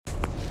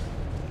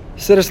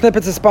Siddur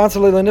Snippets is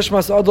sponsored by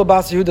Nishmas Adol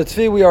Bas Yehuda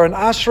Tzvi. We are in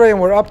Ashrei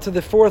and we're up to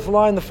the fourth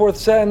line, the fourth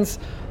sentence,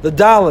 the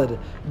Daled.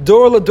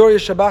 Dor L'Dor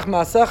Yishabach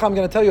Ma'asecha. I'm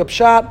going to tell you a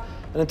pshat,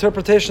 an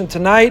interpretation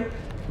tonight.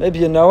 Maybe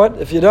you know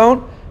it. If you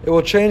don't, it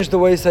will change the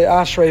way you say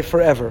Ashrei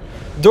forever.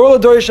 Dor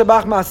L'Dor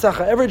Yishabach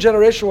Ma'asecha. Every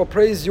generation will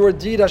praise your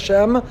deed,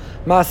 Hashem,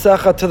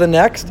 Ma'asecha, to the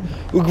next.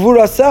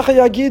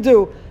 Ugvurasecha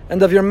Yagidu.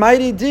 And of your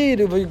mighty deed,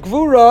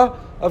 Ugvura,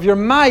 of your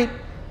might,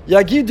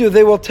 Yagidu,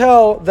 they will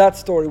tell that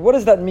story. What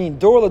does that mean?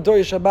 Dor L'Dor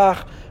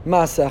Yishabach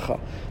Ma'asecha.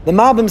 The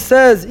Malbim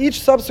says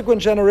each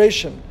subsequent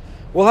generation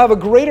will have a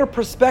greater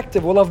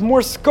perspective, will have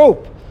more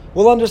scope,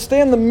 will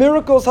understand the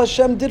miracles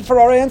Hashem did for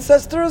our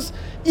ancestors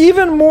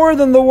even more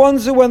than the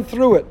ones who went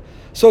through it.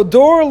 So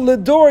Dor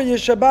L'Dor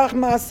Yishabach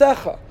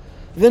Ma'asecha.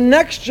 The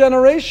next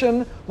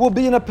generation will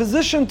be in a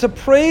position to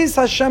praise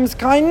Hashem's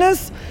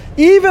kindness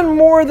even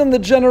more than the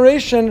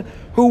generation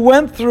who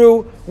went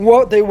through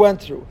what they went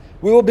through.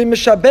 We will be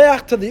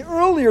mishabeach to the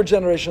earlier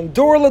generation,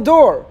 Dor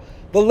L'Dor.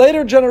 The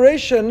later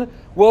generation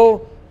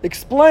will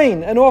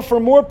explain and offer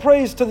more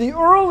praise to the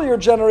earlier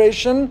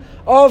generation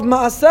of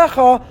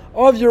Ma'asecha,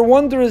 of your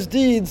wondrous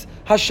deeds,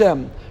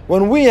 Hashem.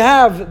 When we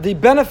have the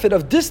benefit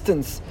of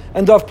distance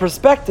and of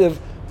perspective,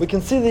 we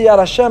can see the Yad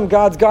Hashem,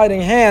 God's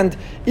guiding hand,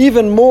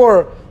 even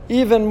more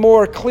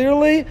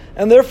clearly,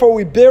 and therefore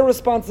we bear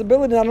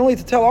responsibility not only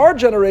to tell our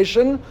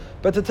generation,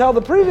 but to tell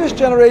the previous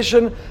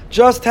generation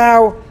just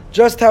how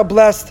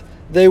blessed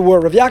they were.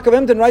 Rav Yaakov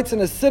Emden writes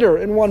in a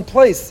siddur in one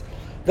place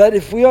that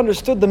if we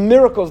understood the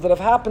miracles that have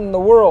happened in the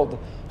world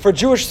for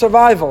Jewish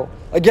survival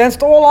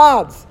against all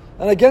odds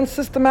and against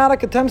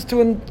systematic attempts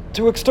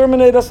to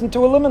exterminate us and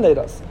to eliminate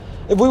us,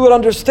 if we would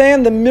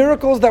understand the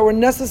miracles that were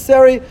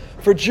necessary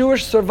for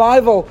Jewish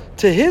survival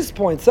to his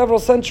point several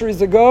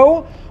centuries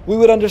ago, we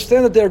would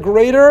understand that they're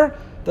greater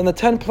than the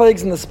 10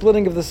 plagues and the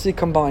splitting of the sea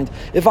combined.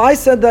 If I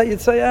said that, you'd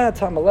say, it's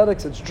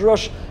homiletics, it's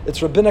drush,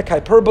 it's rabbinic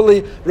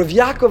hyperbole. Rav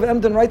Yaakov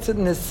Emden writes it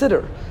in his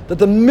siddur, that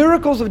the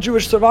miracles of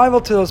Jewish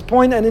survival to his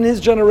point and in his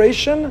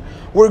generation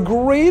were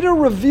greater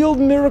revealed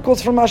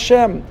miracles from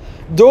Hashem.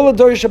 Dor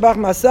L'Dor Yishabach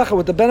Ma'asecha,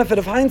 with the benefit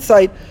of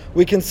hindsight,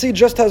 we can see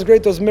just how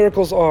great those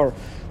miracles are.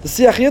 The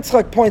Siach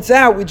Yitzchak points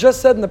out, we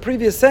just said in the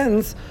previous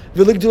sentence,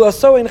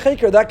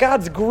 that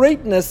God's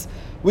greatness,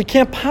 we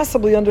can't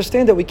possibly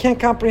understand it. We can't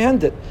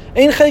comprehend it.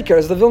 Ein Cheker,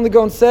 as the Vilna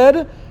Gaon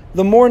said,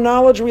 the more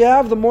knowledge we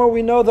have, the more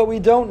we know that we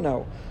don't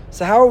know.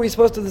 So how are we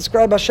supposed to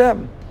describe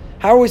Hashem?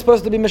 How are we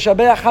supposed to be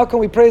Meshabeach? How can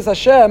we praise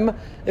Hashem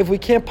if we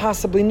can't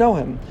possibly know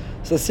Him?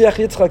 So Siach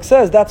Yitzchak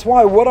says, that's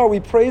why, what are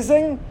we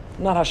praising?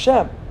 Not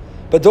Hashem.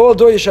 But Dor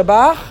L'Dor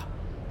Yishabach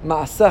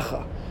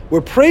Ma'asecha. We're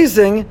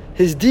praising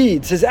His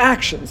deeds, His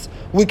actions.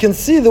 We can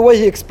see the way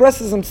He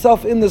expresses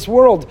Himself in this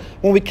world.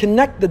 When we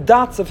connect the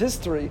dots of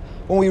history,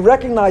 when we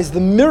recognize the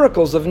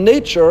miracles of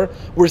nature,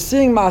 we're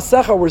seeing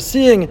Ma'asecha, we're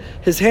seeing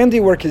His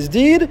handiwork, His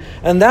deed,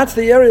 and that's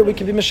the area we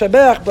can be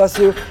Meshabeach, bless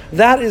you.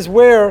 That is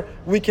where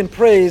we can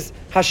praise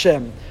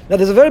Hashem. Now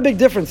there's a very big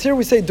difference. Here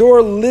we say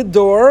Dor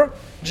L'Dor,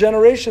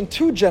 generation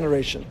to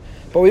generation.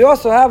 But we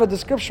also have a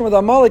description with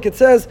Amalek. It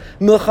says,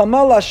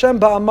 Milchama Hashem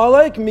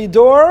ba'Amalek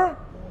midor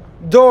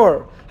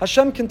dor.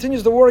 Hashem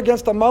continues the war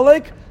against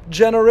Amalek,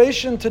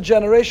 generation to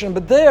generation.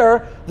 But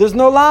there's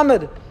no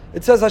lamed.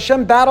 It says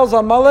Hashem battles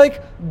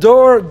Amalek,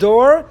 dor,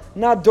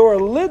 not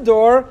Dor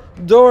L'Dor,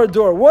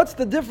 dor. What's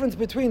the difference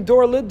between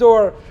Dor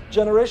L'Dor,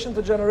 generation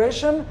to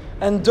generation,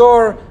 and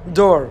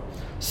dor.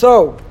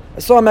 So, I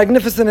saw a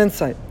magnificent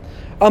insight.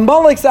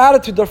 Amalek's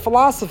attitude, their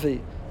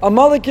philosophy,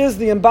 Amalek is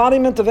the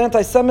embodiment of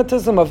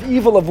anti-Semitism, of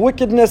evil, of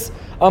wickedness.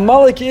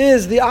 Amalek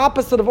is the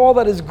opposite of all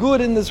that is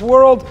good in this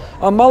world.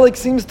 Amalek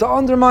seems to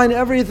undermine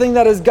everything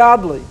that is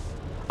godly.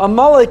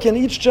 Amalek in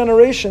each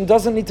generation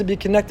doesn't need to be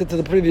connected to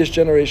the previous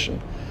generation.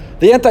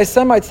 The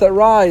anti-Semites that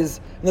rise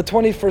in the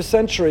 21st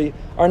century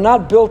are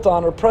not built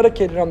on or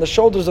predicated on the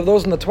shoulders of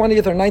those in the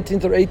 20th or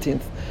 19th or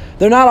 18th.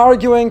 They're not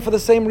arguing for the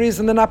same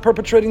reason. They're not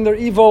perpetrating their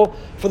evil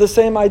for the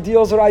same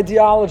ideals or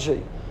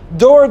ideology.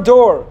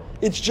 Dor.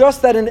 It's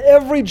just that in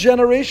every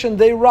generation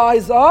they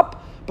rise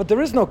up, but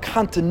there is no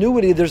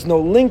continuity, there's no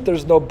link,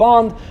 there's no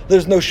bond,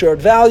 there's no shared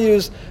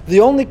values. The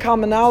only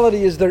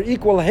commonality is their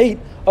equal hate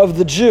of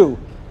the Jew,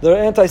 their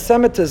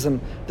anti-Semitism,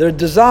 their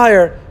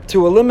desire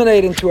to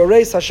eliminate and to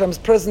erase Hashem's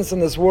presence in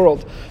this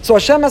world. So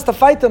Hashem has to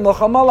fight them.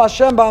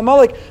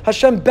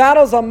 Hashem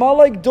battles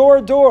Amalek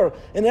dor.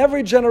 In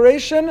every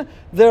generation,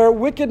 their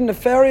wicked,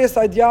 nefarious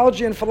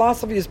ideology and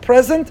philosophy is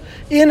present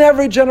in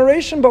every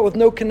generation, but with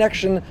no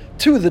connection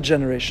to the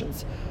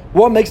generations.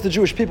 What makes the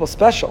Jewish people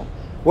special?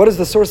 What is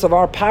the source of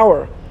our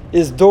power?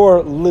 Is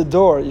Dor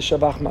L'Dor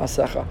Yishabach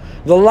Ma'asecha.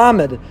 The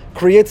Lamed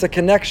creates a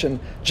connection,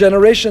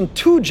 generation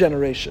to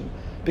generation.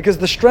 Because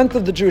the strength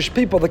of the Jewish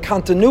people, the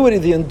continuity,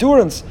 the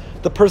endurance,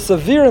 the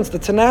perseverance, the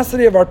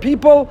tenacity of our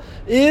people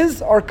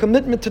is our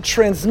commitment to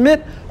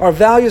transmit our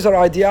values, our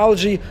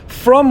ideology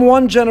from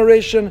one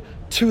generation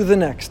to the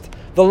next.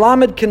 The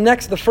Lamed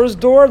connects the first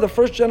door, the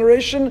first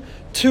generation,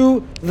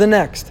 to the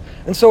next.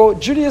 And so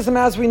Judaism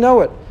as we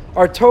know it,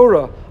 our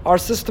Torah, our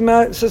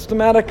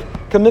systematic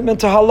commitment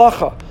to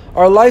halacha,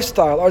 our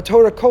lifestyle, our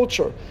Torah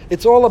culture.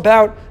 It's all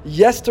about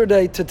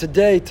yesterday to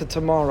today to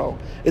tomorrow.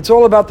 It's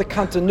all about the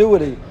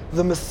continuity,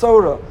 the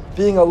Masorah,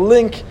 being a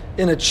link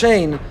in a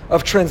chain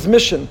of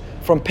transmission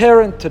from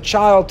parent to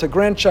child to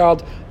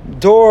grandchild,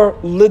 dor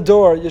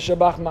lidor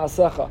yishabach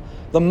ma'asecha.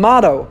 The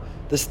motto,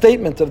 the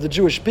statement of the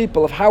Jewish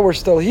people of how we're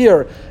still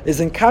here is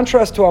in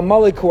contrast to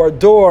Amalek, who are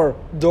dor,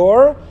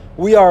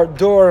 we are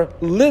dor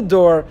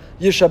lidor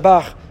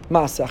yishabach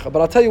ma'asecha.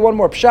 But I'll tell you one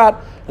more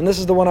pshat, and this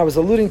is the one I was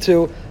alluding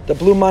to that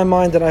blew my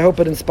mind, and I hope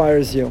it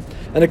inspires you.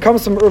 And it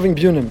comes from Irving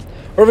Bunim.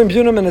 Irving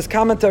Bunim, in his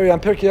commentary on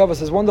Pirkei Avos,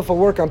 his wonderful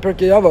work on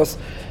Pirkei Avos,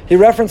 he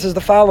references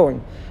the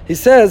following. He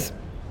says,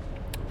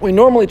 we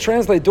normally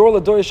translate Dor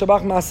L'Dor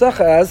Yishabach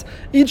Ma'asecha as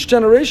each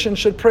generation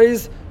should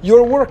praise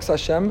your works,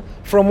 Hashem.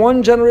 From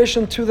one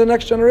generation to the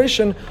next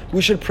generation,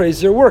 we should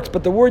praise your works.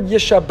 But the word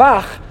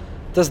Yishabach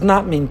does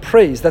not mean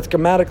praise. That's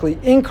grammatically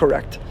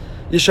incorrect.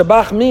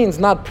 Yishabach means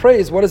not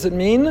praise. What does it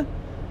mean?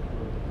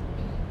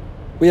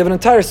 We have an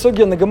entire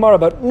sugya in the Gemara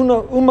about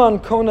Uman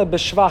Kona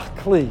B'Shvach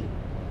Kli.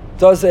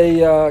 Does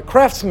a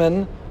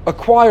craftsman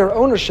acquire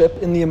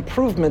ownership in the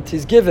improvement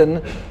he's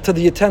given to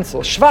the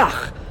utensil?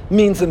 Shvach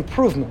means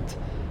improvement.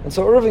 And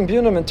so Irving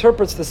Bunim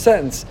interprets the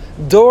sentence,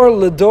 Dor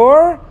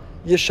L'Dor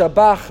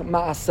Yishabach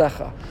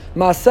Ma'asecha.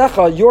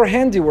 Ma'asecha, your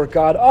handiwork,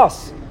 God,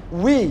 us,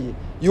 we,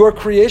 your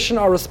creation,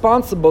 are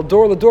responsible,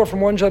 Dor L'Dor,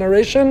 from one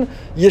generation,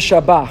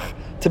 Yishabach,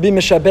 to be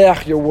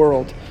Mishabeach your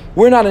world.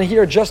 We're not in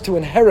here just to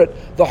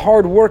inherit the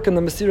hard work and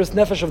the Mesiras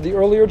Nefesh of the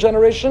earlier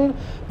generation,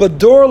 but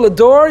Dor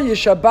L'Dor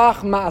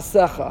Yishabach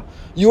Ma'asecha.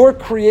 Your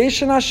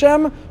creation,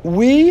 Hashem,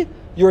 we,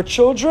 your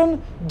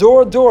children,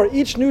 dor,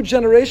 each new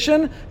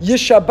generation,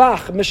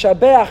 yishabach,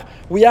 mishabeach,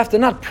 we have to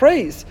not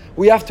praise,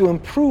 we have to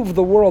improve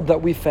the world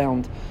that we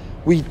found.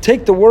 We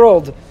take the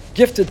world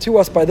gifted to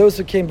us by those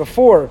who came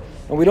before,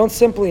 and we don't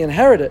simply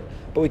inherit it,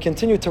 but we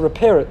continue to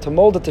repair it, to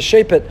mold it, to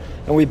shape it,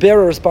 and we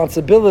bear a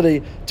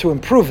responsibility to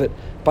improve it.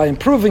 By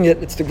improving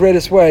it, it's the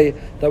greatest way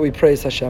that we praise Hashem.